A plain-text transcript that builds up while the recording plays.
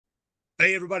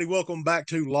Hey, everybody, welcome back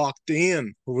to Locked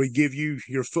In, where we give you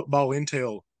your football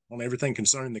intel on everything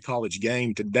concerning the college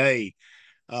game today.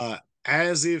 Uh,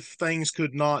 as if things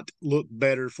could not look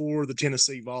better for the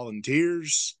Tennessee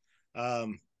Volunteers,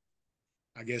 um,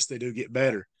 I guess they do get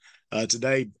better.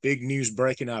 Today, big news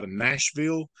breaking out of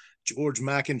Nashville. George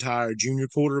MacIntyre, junior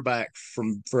quarterback for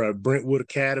Brentwood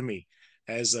Academy,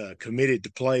 has committed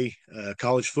to play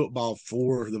college football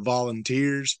for the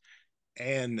Volunteers.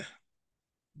 And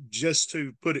just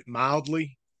to put it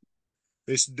mildly,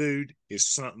 this dude is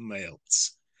something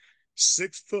else.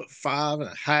 6 foot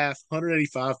 5.5,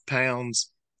 185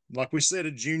 pounds. Like we said,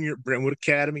 a junior at Brentwood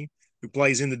Academy who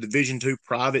plays in the Division II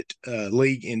private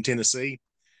league in Tennessee.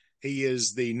 He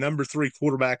is the number 3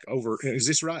 quarterback over. Is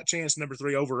this right, Chance? Number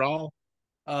 3 overall.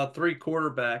 Three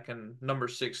quarterback and number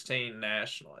 16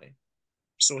 nationally.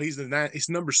 So he's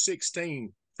number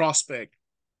 16 prospect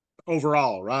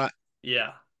overall, right?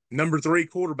 Yeah. Number 3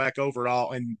 quarterback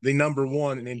overall, and the number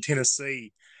 1 in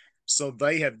Tennessee. So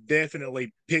they have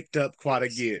definitely picked up quite a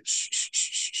get.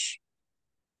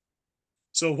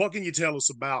 So what can you tell us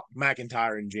about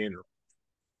MacIntyre in general?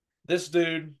 This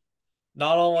dude,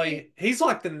 not only he's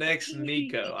like the next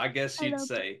Nico, I guess you'd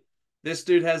say. This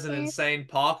dude has an insane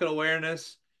pocket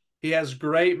awareness. He has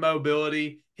great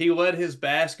mobility. He led his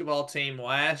basketball team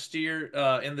last year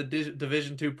in the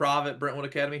Division II private Brentwood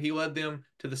Academy. He led them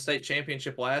to the state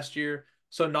championship last year.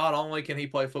 So not only can he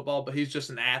play football, but he's just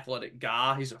an athletic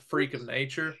guy. He's a freak of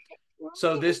nature.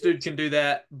 So this dude can do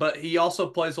that, but he also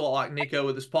plays a lot like Nico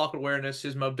with his pocket awareness,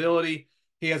 his mobility.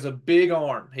 He has a big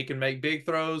arm. He can make big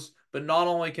throws, but not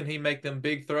only can he make them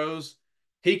big throws,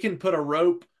 he can put a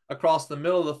rope across the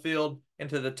middle of the field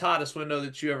into the tightest window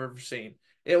that you ever seen.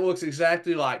 It looks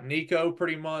exactly like Nico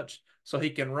pretty much. So he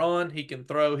can run, he can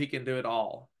throw, he can do it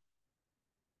all.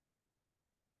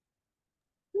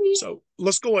 So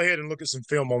let's go ahead and look at some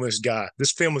film on this guy.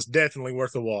 This film is definitely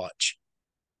worth a watch.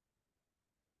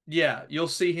 Yeah, you'll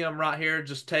see him right here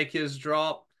just take his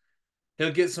drop.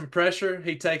 He'll get some pressure.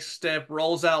 He takes a step,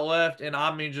 rolls out left, and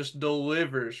I mean just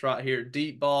delivers right here.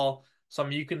 Deep ball. So I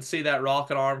mean, you can see that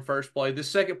rocket arm first play. This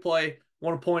second play,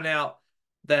 want to point out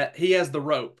that he has the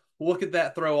rope. Look at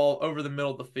that throw all over the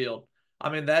middle of the field. I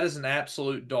mean, that is an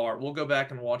absolute dart. We'll go back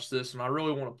and watch this, and I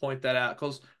really want to point that out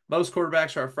because most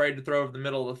quarterbacks are afraid to throw over the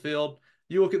middle of the field.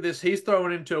 You look at this, he's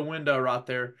throwing into a window right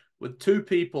there with two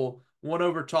people, one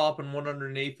over top and one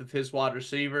underneath of his wide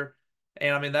receiver.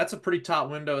 And I mean, that's a pretty tight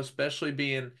window, especially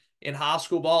being in high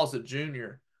school ball as a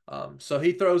junior. So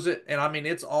he throws it, and I mean,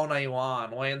 it's on a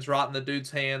line, lands right in the dude's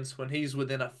hands when he's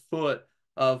within a foot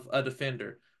of a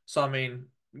defender. So, I mean,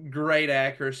 great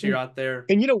accuracy And, right there.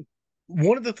 and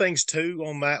one of the things too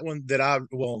on that one that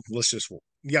let's just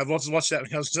let's watch that.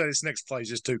 I was saying this next play is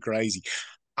just too crazy.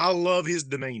 I love his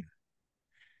demeanor.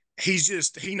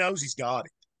 He knows he's got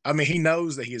it. I mean, he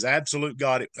knows that he has absolutely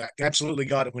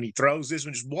got it when he throws this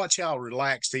one. Just watch how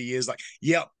relaxed he is. Like,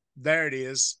 yep, there it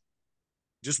is.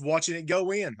 Just watching it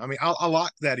go in. I mean, I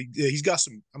like that. He's got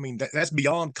some. I mean, that's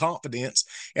beyond confidence.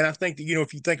 And I think that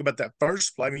if you think about that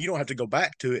first play, I mean, you don't have to go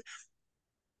back to it.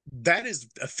 That is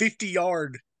a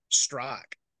 50-yard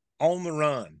strike on the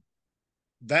run.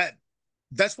 That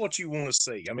that's what you want to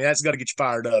see. I mean, that's got to get you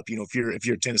fired up. If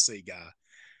you're a Tennessee guy,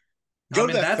 I go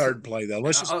to mean, that that's third play though.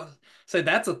 Let's just say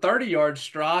that's a 30-yard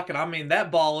strike, and I mean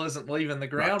that ball isn't leaving the right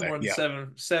ground there. more than Yeah,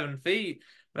 seven feet.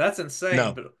 That's insane.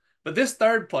 no, But this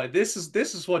third play, this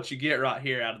is what you get right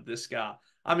here out of this guy.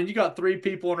 I mean, you got three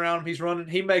people around him. He's running.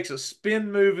 He makes a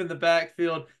spin move in the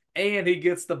backfield, and he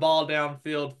gets the ball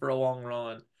downfield for a long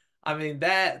run. I mean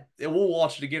that we'll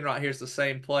watch it again right here. It's the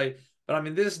same play, but I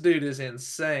mean this dude is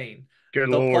insane.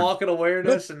 good The lord. pocket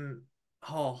awareness and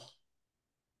oh.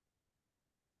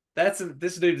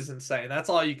 This dude is insane. That's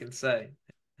all you can say.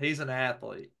 He's an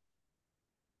athlete.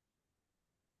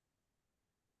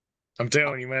 I'm Uh,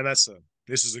 telling you, man, this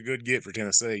is a good get for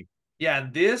Tennessee. Yeah,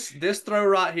 and this throw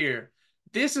right here,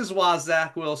 this is why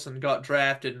Zach Wilson got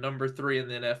drafted number 3 in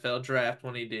the NFL draft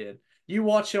when he did. You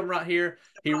watch him right here.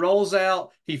 He rolls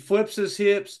out, he flips his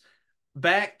hips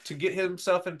back to get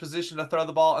himself in position to throw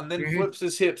the ball, and then Mm-hmm. flips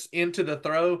his hips into the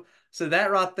throw. So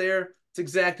that right there, it's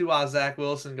exactly why Zach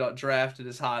Wilson got drafted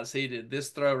as high as he did. This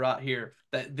throw right here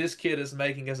that this kid is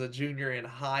making as a junior in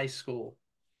high school.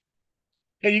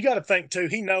 And you got to think too.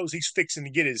 He knows he's fixing to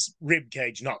get his rib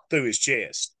cage knocked through his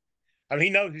chest. I mean, he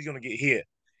knows he's going to get hit.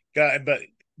 But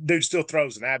dude still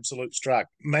throws an absolute strike.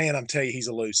 Man, I'm telling you, he's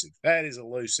elusive. That is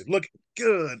elusive. Look,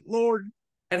 good Lord.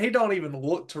 And he don't even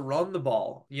look to run the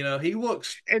ball. You know, he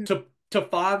looks And to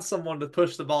find someone to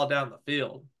push the ball down the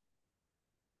field.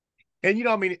 I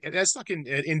mean, that's like in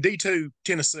D2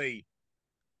 Tennessee.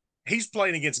 He's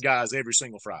playing against guys every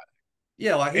single Friday.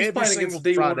 Yeah, like he's every playing single against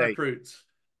D1 Friday. recruits.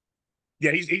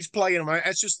 Yeah, he's playing them.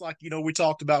 That's just like we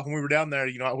talked about when we were down there.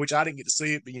 Which I didn't get to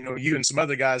see it, but you and some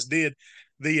other guys did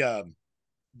the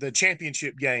the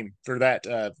championship game for that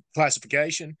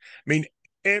classification. I mean,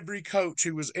 every coach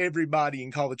who was everybody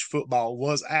in college football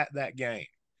was at that game.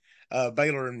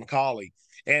 Baylor and McCallie,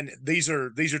 and these are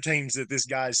teams that this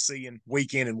guy's seeing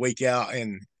week in and week out.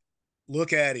 And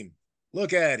look at him,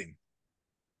 look at him.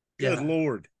 Good Yeah,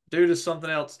 Lord. dude is something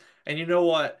else. And you know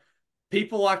what?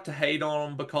 People like to hate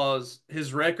on him because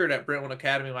his record at Brentwood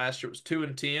Academy last year was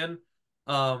 2-10.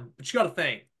 But you got to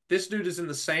think this dude is in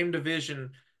the same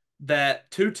division that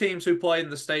two teams who played in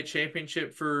the state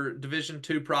championship for Division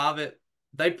Two private.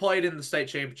 They played in the state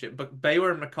championship, but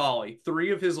Baylor and McCallie,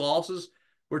 three of his losses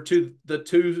were to the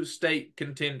two state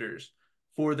contenders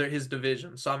for his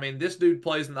division. So I mean, this dude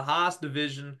plays in the highest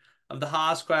division of the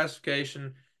highest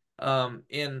classification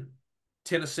in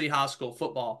Tennessee high school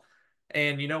football.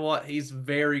 And you know what? He's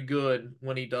very good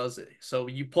when he does it. So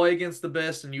you play against the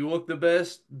best and you look the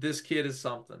best, this kid is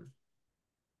something.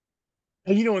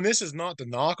 And and this is not to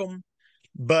knock them,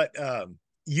 but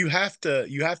you have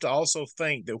to also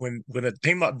think that when a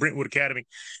team like Brentwood Academy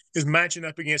is matching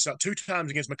up against two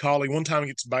times against McCallie, one time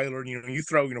against Baylor, you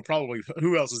throw probably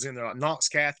who else is in there like Knox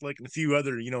Catholic and a few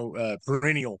other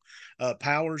perennial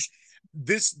powers.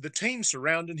 The team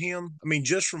surrounding him, I mean,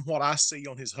 just from what I see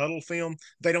on his huddle film,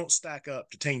 they don't stack up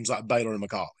to teams like Baylor and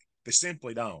McCallie. They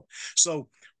simply don't. So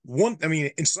I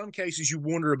mean, in some cases, you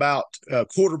wonder about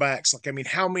quarterbacks. Like, I mean,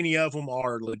 how many of them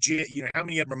are legit? How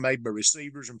many of them are made by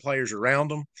receivers and players around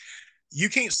them? You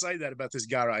can't say that about this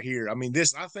guy right here. I mean,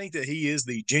 I think that he is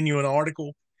the genuine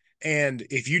article. And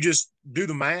if you just do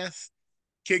the math,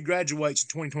 kid graduates in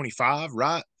 2025,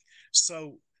 right?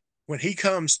 So when he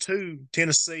comes to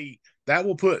Tennessee, that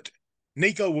will put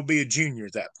Nico will be a junior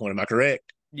at that point. Am I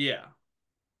correct? Yeah.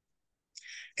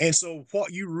 And so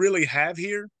what you really have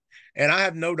here, and I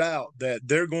have no doubt that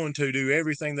they're going to do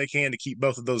everything they can to keep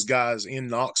both of those guys in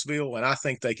Knoxville, and I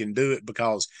think they can do it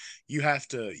because you have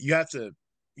to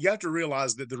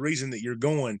realize that the reason that you're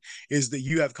going is that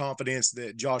you have confidence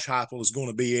that Josh Heupel is going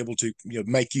to be able to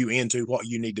make you into what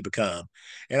you need to become,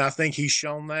 and I think he's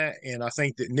shown that, and I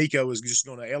think that Nico is just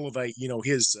going to elevate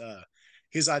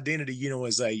his identity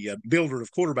as a builder of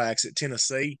quarterbacks at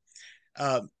Tennessee.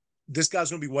 uh, this guy's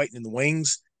going to be waiting in the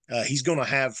wings. He's going to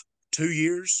have 2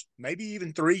 years, maybe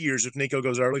even 3 years if Nico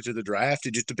goes early to the draft.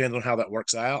 It just depends on how that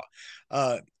works out.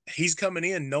 He's coming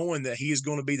in knowing that he is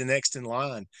going to be the next in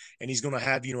line, and he's going to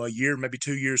have a year, maybe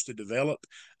 2 years to develop.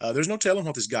 There's no telling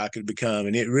what this guy could become,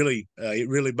 and it really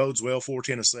bodes well for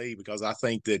Tennessee because I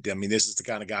think that this is the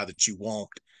kind of guy that you want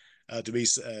to be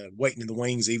waiting in the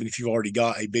wings, even if you've already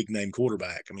got a big name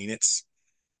quarterback. I mean,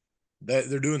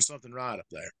 they're doing something right up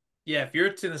there. Yeah, if you're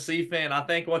a Tennessee fan, I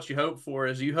think what you hope for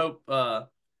is you hope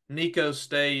Nico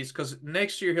stays because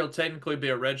next year he'll technically be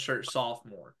a redshirt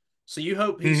sophomore. So you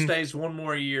hope he Mm-hmm. stays one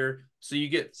more year. So you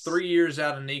get 3 years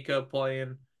out of Nico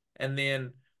playing, and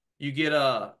then you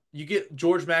get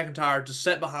George MacIntyre to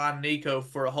sit behind Nico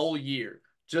for a whole year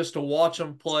just to watch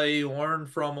him play, learn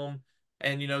from him,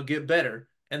 and get better.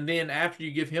 And then after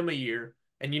you give him a year,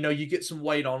 and you get some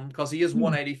weight on him because he is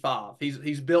 185.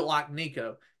 He's built like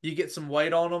Nico. You get some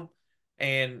weight on him,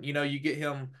 and you get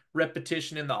him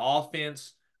repetition in the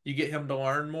offense. You get him to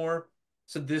learn more.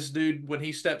 So this dude, when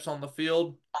he steps on the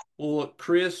field, will look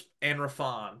crisp and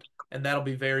refined, and that'll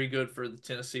be very good for the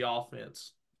Tennessee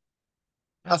offense.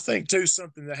 I think too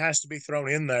something that has to be thrown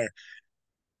in there.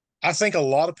 I think a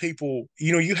lot of people,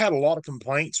 you had a lot of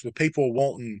complaints with people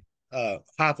wanting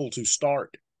Heupel to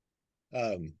start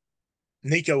um,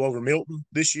 Nico over Milton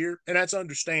this year, and that's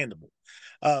understandable.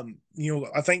 I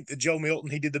think that Joe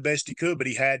Milton he did the best he could, but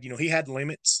he had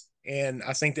limits, and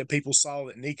I think that people saw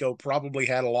that Nico probably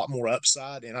had a lot more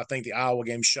upside, and I think the Iowa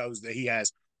game shows that he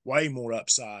has way more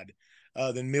upside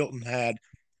than Milton had.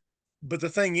 But the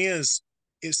thing is,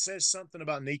 it says something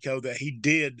about Nico that he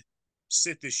did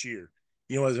sit this year.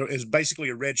 As basically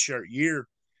a red shirt year.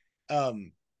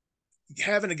 Um,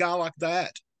 Having a guy like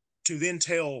that to then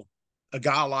tell a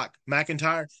guy like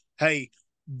MacIntyre, hey,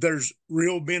 there's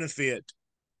real benefit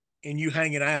in you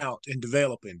hanging out and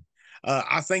developing.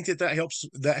 I think that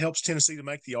helps Tennessee to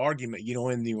make the argument,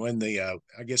 in the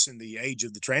I guess in the age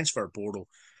of the transfer portal.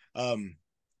 Um,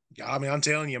 I mean, I'm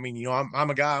telling you, I'm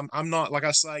a guy. I'm not like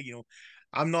I say,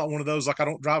 I'm not one of those like I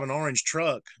don't drive an orange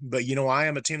truck, but I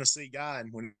am a Tennessee guy,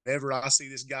 and whenever I see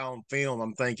this guy on film,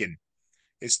 I'm thinking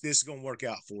this is going to work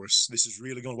out for us. This is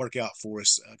really going to work out for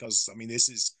us because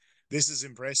this is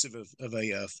impressive of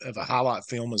a highlight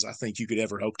film as I think you could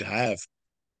ever hope to have.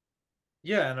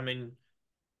 Yeah, and I mean,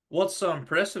 What's so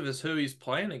impressive is who he's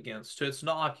playing against. It's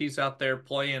not like he's out there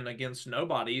playing against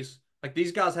nobodies. Like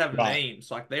these guys have Right. names.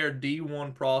 Like they are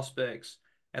D1 prospects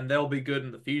and they'll be good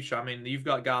in the future. I mean, you've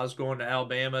got guys going to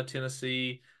Alabama,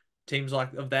 Tennessee, teams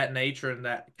like of that nature and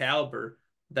that caliber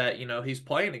that, he's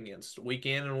playing against week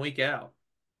in and week out.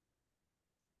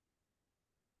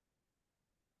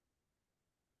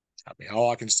 I mean,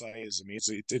 all I can say is, I mean,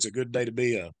 it's a good day to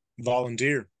be a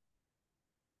volunteer.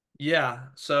 Yeah.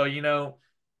 So,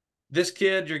 this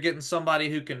kid, you're getting somebody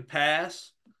who can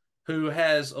pass, who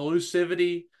has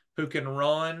elusivity, who can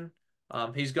run.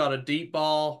 He's got a deep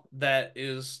ball that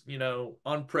is,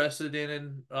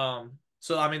 unprecedented.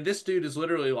 So I mean, this dude is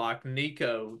literally like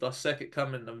Nico, the second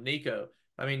coming of Nico.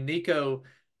 I mean, Nico,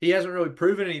 he hasn't really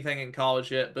proven anything in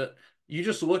college yet, but you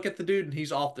just look at the dude and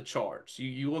he's off the charts.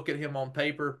 You look at him on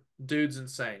paper, dude's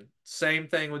insane. Same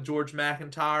thing with George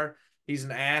MacIntyre. He's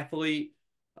an athlete.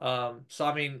 So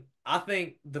I mean, I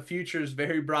think the future is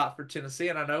very bright for Tennessee,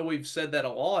 and I know we've said that a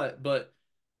lot, but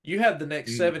you have the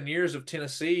next Mm, 7 years of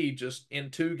Tennessee just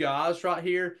in two guys right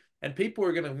here, and people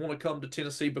are going to want to come to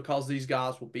Tennessee because these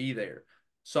guys will be there.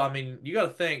 So I mean, you got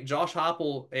to think Josh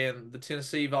Heupel and the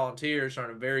Tennessee Volunteers are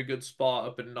in a very good spot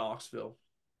up in Knoxville.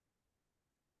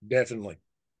 definitely.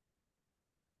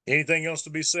 Anything else to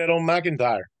be said on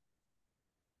McIntyre?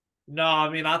 No, I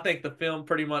mean, I think the film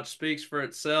pretty much speaks for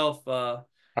itself.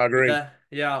 I With agree. that,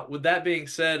 yeah, with that being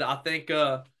said, I think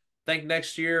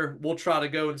next year we'll try to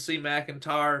go and see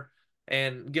McIntyre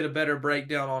and get a better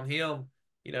breakdown on him.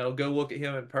 Go look at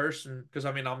him in person because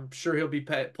I mean, I'm sure he'll be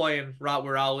playing right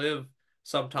where I live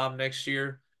sometime next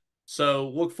year. So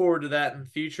look forward to that in the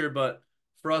future. But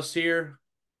for us here,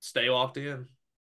 stay locked in.